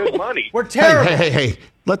me some good money. We're terrible. Hey,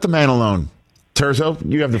 let the man alone. Terzo,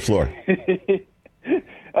 you have the floor.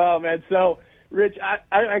 Oh, man. So, Rich,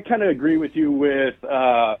 I kind of agree with you with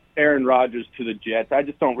Aaron Rodgers to the Jets. I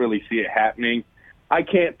just don't really see it happening. I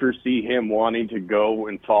can't foresee him wanting to go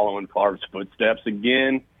and follow in Favre's footsteps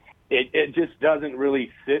again. It just doesn't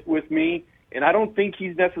really sit with me, and I don't think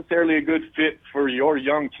he's necessarily a good fit for your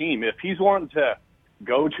young team. If he's wanting to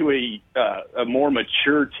go to a more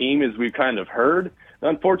mature team, as we've kind of heard, the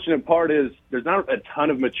unfortunate part is there's not a ton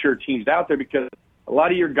of mature teams out there because a lot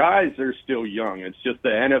of your guys are still young. It's just the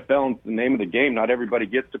NFL and the name of the game. Not everybody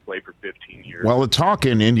gets to play for 15 years. Well, the talk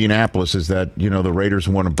in Indianapolis is that, the Raiders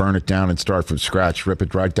want to burn it down and start from scratch, rip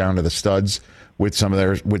it right down to the studs with some of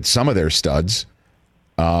their studs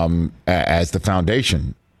as the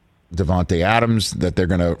foundation. Devontae Adams, that they're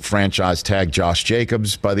going to franchise tag Josh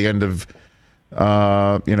Jacobs by the end of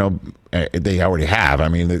they already have. I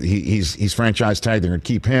mean, he's franchise tagged. They're going to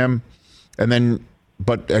keep him. And then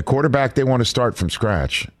but at quarterback, they want to start from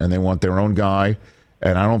scratch, and they want their own guy.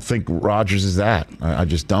 And I don't think Rodgers is that. I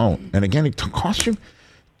just don't. And again, it costs you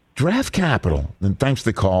draft capital. And thanks for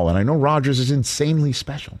the call. And I know Rodgers is insanely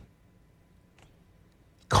special.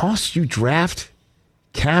 Costs you draft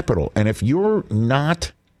capital. And if you're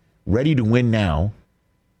not ready to win now,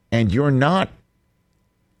 and you're not,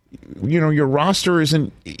 your roster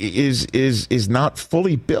is not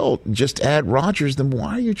fully built, just add Rodgers, then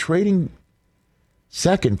why are you trading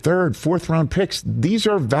second, third, fourth round picks? These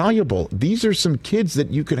are valuable. These are some kids that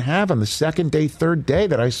you could have on the second day, third day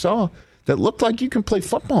that I saw that looked like you can play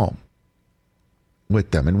football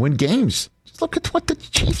with them and win games. Just look at what the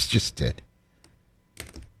Chiefs just did.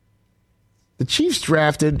 The Chiefs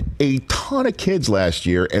drafted a ton of kids last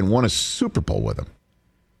year and won a Super Bowl with them.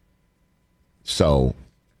 So,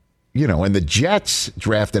 and the Jets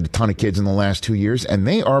drafted a ton of kids in the last 2 years, and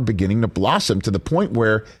they are beginning to blossom to the point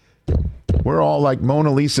where we're all like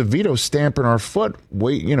Mona Lisa Vito stamping our foot,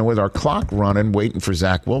 with our clock running, waiting for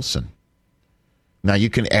Zach Wilson. Now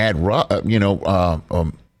you can add, Aaron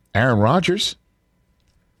Rodgers.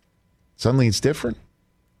 Suddenly it's different.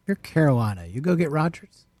 You're Carolina. You go get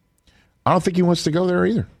Rodgers? I don't think he wants to go there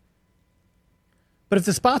either. But if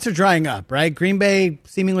the spots are drying up, right? Green Bay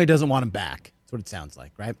seemingly doesn't want him back. That's what it sounds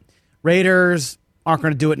like, right? Raiders aren't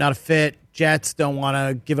going to do it, not a fit. Jets don't want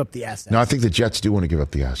to give up the assets. No, I think the Jets do want to give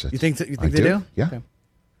up the assets. You think they do? Yeah. Okay.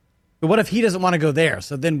 But what if he doesn't want to go there?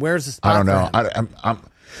 So then where's the spot? I don't know.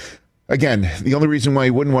 Again, the only reason why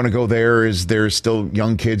he wouldn't want to go there is there's still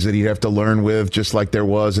young kids that he'd have to learn with, just like there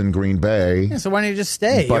was in Green Bay. Yeah, so why don't you just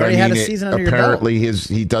stay? But you already had a season under your belt. Apparently,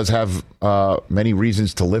 he does have many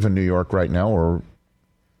reasons to live in New York right now, or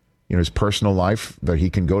his personal life that he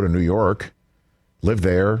can go to New York, live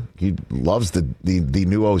there. He loves the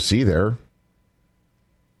new OC there.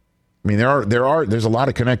 I mean, there's a lot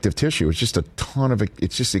of connective tissue. It's just a ton of it.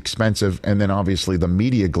 It's just expensive. And then obviously the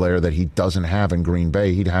media glare that he doesn't have in Green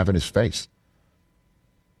Bay, he'd have in his face.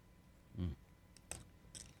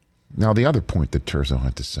 Now, the other point that Terzo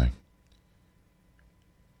had to say.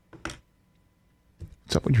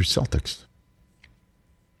 What's up with your Celtics?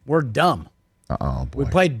 We're dumb. Oh, boy. We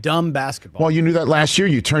played dumb basketball. Well, you knew that last year.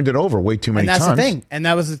 You turned it over way too many times. And that's the thing. And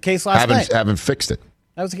that was the case last night. Haven't fixed it.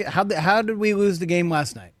 That was how did we lose the game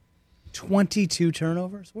last night? 22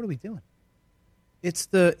 turnovers? What are we doing?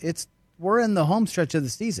 We're in the home stretch of the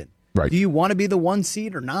season. Right. Do you want to be the 1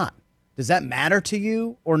 seed or not? Does that matter to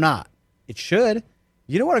you or not? It should.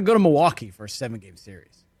 You don't want to go to Milwaukee for a 7-game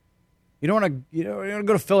series. You don't want to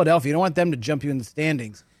go to Philadelphia. You don't want them to jump you in the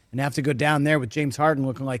standings and have to go down there with James Harden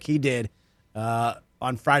looking like he did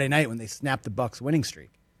on Friday night when they snapped the Bucks winning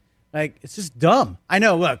streak. Like, it's just dumb. I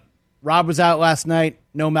know, look, Rob was out last night.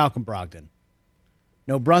 No Malcolm Brogdon.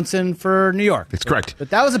 No Brunson for New York. That's correct. But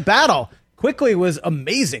that was a battle. Quickly was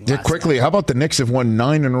amazing. Quickly, how about the Knicks have won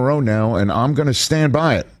 9 in a row now, and I'm going to stand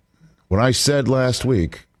by it. What I said last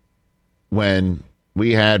week when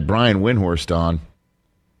we had Brian Windhorst on,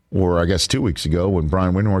 or I guess 2 weeks ago when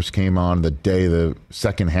Brian Windhorst came on the day the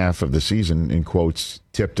second half of the season, in quotes,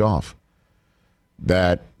 tipped off,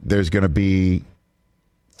 that there's going to be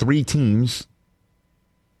 3 teams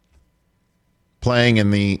playing in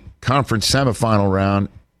the conference semifinal round,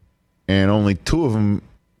 and only 2 of them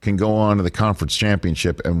can go on to the conference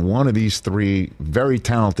championship. And one of these 3 very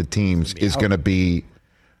talented teams is going to be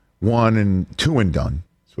 1 and 2 and done.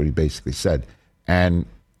 That's what he basically said. And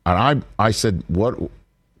I said, what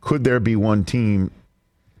could there be one team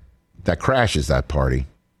that crashes that party?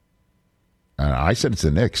 And I said it's the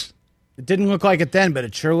Knicks. It didn't look like it then, but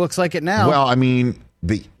it sure looks like it now. Well, I mean,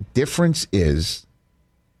 the difference is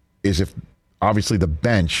if obviously the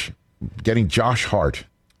bench getting Josh Hart.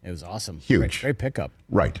 It was awesome. Huge. Great pickup.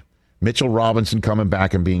 Right. Mitchell Robinson coming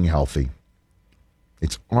back and being healthy.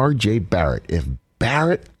 It's R.J. Barrett. If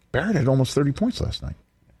Barrett had almost 30 points last night.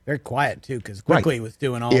 Very quiet, too, because Quickly was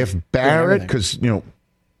doing all. If Barrett, because,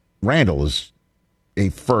 Randall is a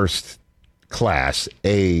first-class,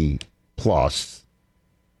 A-plus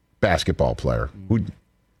basketball player who's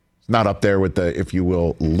not up there with the, if you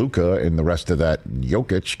will, Luka and the rest of that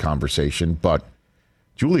Jokic conversation, but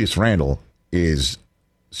Julius Randle is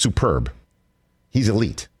superb. He's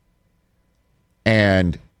elite.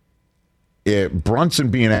 And Brunson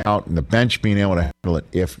being out and the bench being able to handle it,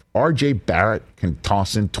 if R.J. Barrett can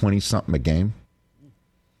toss in 20-something a game,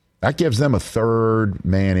 that gives them a third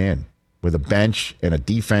man in with a bench and a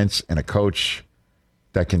defense and a coach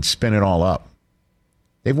that can spin it all up.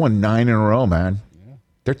 They've won 9 in a row, man. Yeah.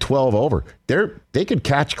 They're 12 over. They could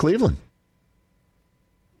catch Cleveland.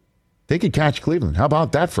 They could catch Cleveland. How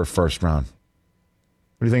about that for first round?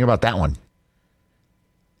 What do you think about that one?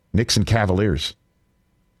 Knicks and Cavaliers.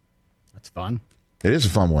 That's fun. It is a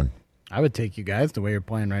fun one. I would take you guys the way you're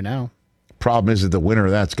playing right now. Problem is that the winner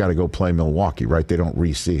of that's got to go play Milwaukee, right? They don't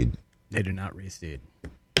reseed. They do not reseed.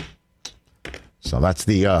 So that's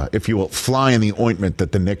the, if you will, fly in the ointment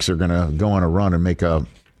that the Knicks are going to go on a run and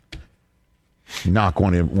knock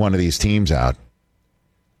one of these teams out.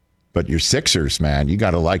 But your Sixers, man, you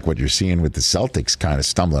got to like what you're seeing with the Celtics kind of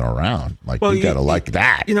stumbling around. You got to like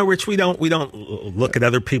that. Rich, we don't look at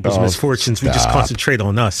other people's misfortunes. We just concentrate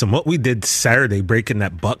on us. And what we did Saturday, breaking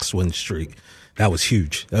that Bucks win streak, that was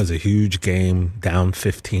huge. That was a huge game, down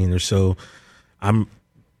 15 or so. I'm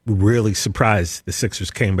really surprised the Sixers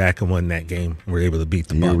came back and won that game and were able to beat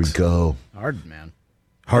the Bucks. Here we go. Harden, man.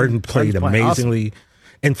 Harden played amazingly. Awesome.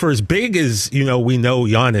 And for as big as, we know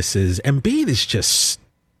Giannis is, Embiid is just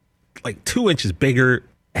like 2 inches bigger,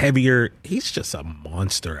 heavier. He's just a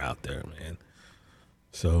monster out there, man.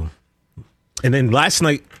 So, and then last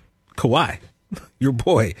night, Kawhi, your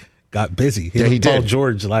boy, got busy. He did.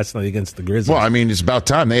 George last night against the Grizzlies. Well, I mean, it's about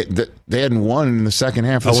time. They hadn't won in the second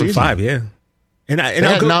half of the season. 0-5, yeah. And they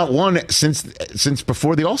had not won since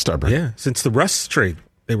before the All-Star break. Yeah, since the Russ trade,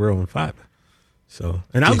 they were 0-5. So,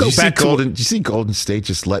 and I'll go back to Did you see Golden State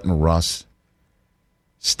just letting Russ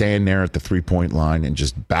stand there at the three-point line and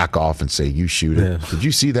just back off and say, "You shoot it"? Yeah. Did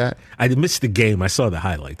you see that? I missed the game. I saw the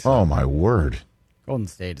highlights. Oh my word! Golden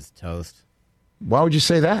State is toast. Why would you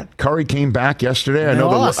say that? Curry came back yesterday. I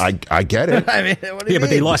know. I get it. I mean, what do you mean? But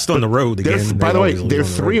they lost on the road again. By the way, they're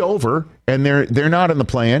 3 over, and they're not in the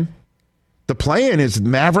play-in. The play-in is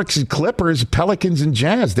Mavericks and Clippers, Pelicans and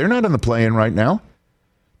Jazz. They're not in the play-in right now.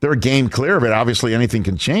 They're a game clear of it. Obviously, anything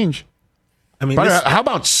can change. I mean, how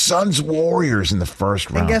about Suns Warriors in the first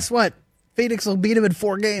round? And guess what? Phoenix will beat them in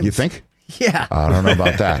 4 games. You think? Yeah. I don't know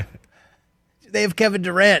about that. They have Kevin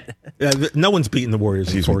Durant. No one's beating the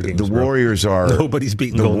Warriors in 4 games. The Warriors are nobody's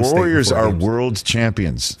beating Golden State. The Warriors are games. world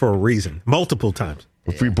champions for a reason, multiple times.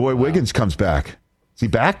 If your boy Wiggins comes back, is he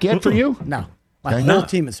back yet for you? No, my whole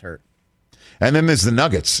team is hurt. And then there's the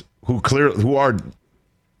Nuggets, who are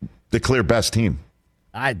the clear best team.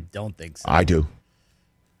 I don't think so. I do.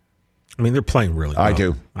 I mean, they're playing really well. I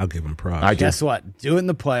do. I'll give them props. I do. Guess what? Do it in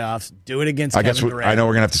the playoffs. Do it against Kevin Durant. I know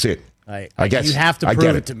we're going to have to see it. I guess. You have to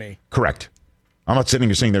prove it to me. Correct. I'm not sitting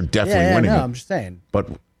here saying they're definitely winning. No, I'm just saying. But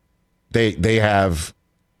they're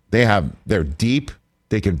deep.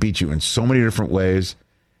 They can beat you in so many different ways.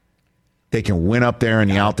 They can win up there in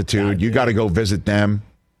the altitude. You got to go visit them.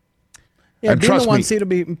 Yeah, and being trust the 1 me, seed will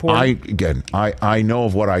be important. I know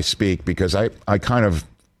of what I speak because I kind of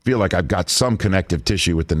feel like I've got some connective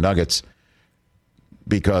tissue with the Nuggets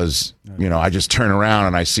because, I just turn around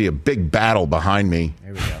and I see a big battle behind me.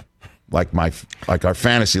 There we go. Like our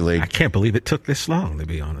fantasy league. I can't believe it took this long, to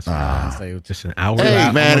be honest. Just an hour.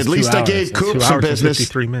 Hey, man, at least I gave Coop some business.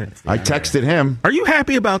 53 minutes. I texted him. Are you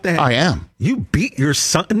happy about that? I am. You beat your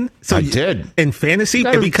son? I did. In fantasy?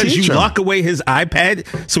 Because you lock away his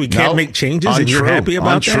iPad so he can't make changes and you're happy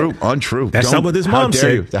about that? Untrue. That's not what his mom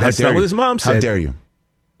said. That's not what his mom said. How dare you?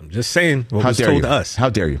 I'm just saying what was told to us. How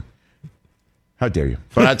dare you? How dare you?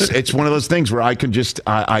 But it's one of those things where I can just,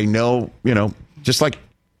 I know, just like,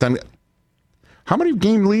 how many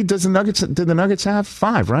game lead did the Nuggets have?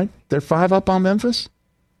 5, right? They're 5 up on Memphis?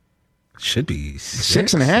 Should be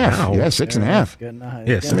 6.5. Now. Yeah, 6.5.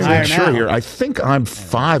 Yes, I'm sure here. I think I'm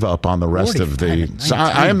 5 up on the rest of the. So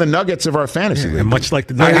I am the Nuggets of our fantasy league. And much like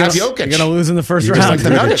the I Nuggets, have Jokic. You're going to lose in the first round. Just like the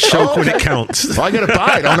Nuggets. Choke when it counts. Well, I get a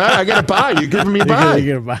buy. Don't I? I get a buy. You're giving me a buy. You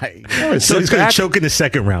get a buy. So he's going to choke in the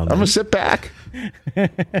second round. I'm going to sit back.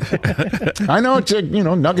 I know it's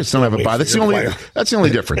Nuggets don't have a buy. That's the only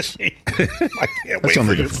difference. I can't wait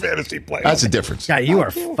for your fantasy play. That's the difference. God, you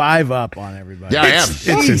are 5 up on everybody. Yeah, I am.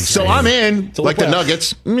 So I'm in like the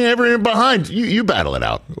Nuggets. Everyone behind you battle it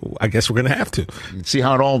out. I guess we're going to have to see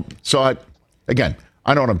how it all. So I know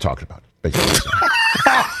what I'm talking about.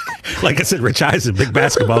 Like I said, Rich Eisen, big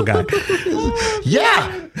basketball guy.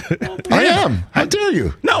 Yeah, I am. How dare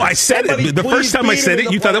you? No, I said it. The first time I said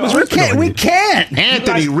it, you thought it was Rich. We can't.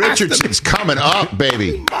 Anthony Richardson's coming up,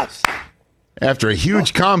 baby. After a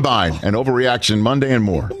huge combine and overreaction Monday and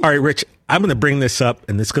more. All right, Rich, I'm going to bring this up,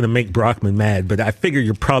 and it's going to make Brockman mad, but I figure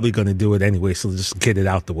you're probably going to do it anyway, so just get it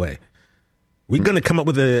out the way. We going to come up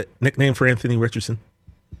with a nickname for Anthony Richardson?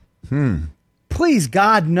 Please,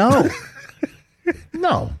 God, no.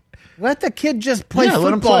 No. Let the kid just play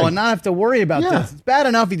football and not have to worry about this. It's bad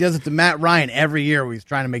enough he does it to Matt Ryan every year when he's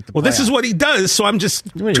trying to make the playoffs. Well, this is what he does, so I'm just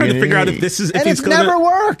trying to figure out if this is if and he's it's never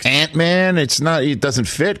worked. Ant-Man, it doesn't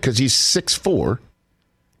fit because he's 6'4".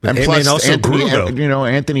 And plus, also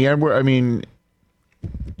Anthony Edwards. I mean,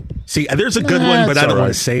 see, there's a good one, but I don't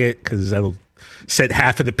want to say it because that'll set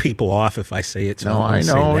half of the people off if I say it. So no, I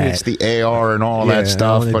know it's the AR and all that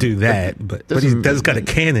stuff. I want to do that, but he does got a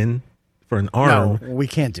cannon for an arm. No, we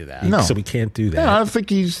can't do that. No, so we can't do that. Yeah, I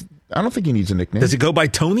don't think he needs a nickname. Does it go by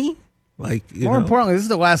Tony? Like, more importantly, this is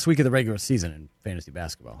the last week of the regular season in fantasy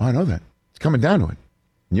basketball. I know that. It's coming down to it.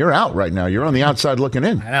 You're out right now. You're on the outside looking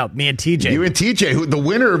in. I know. Me and TJ. You and TJ. Who the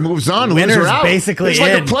winner moves on. The loser winner's out. basically it's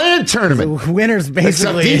like in. a playing tournament. The winner's basically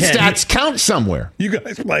Except these in. stats count somewhere. You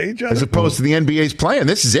guys play each other. As opposed to the NBA's playing.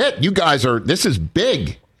 This is it. You guys are. This is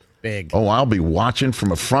big. Big. Oh, I'll be watching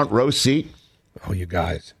from a front row seat. Oh, you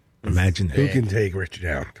guys. Imagine Who that. can take Rich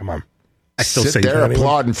down? Come on. I still Sit say there anyone.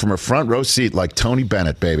 applauding from a front row seat like Tony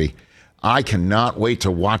Bennett, baby. I cannot wait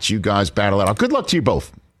to watch you guys battle it out. Good luck to you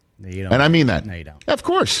both. No, you don't. And I mean that. No, you don't. Of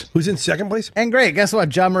course. Who's in second place? And great. Guess what?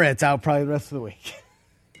 John Morant's out probably the rest of the week.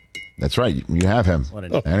 That's right. You have him. What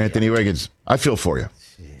And Anthony Wiggins. I feel for you.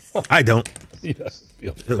 I don't. He doesn't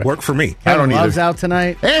feel It worked for me. I don't Love's either. out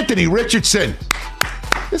tonight. Anthony Richardson.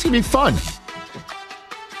 This is going to be fun.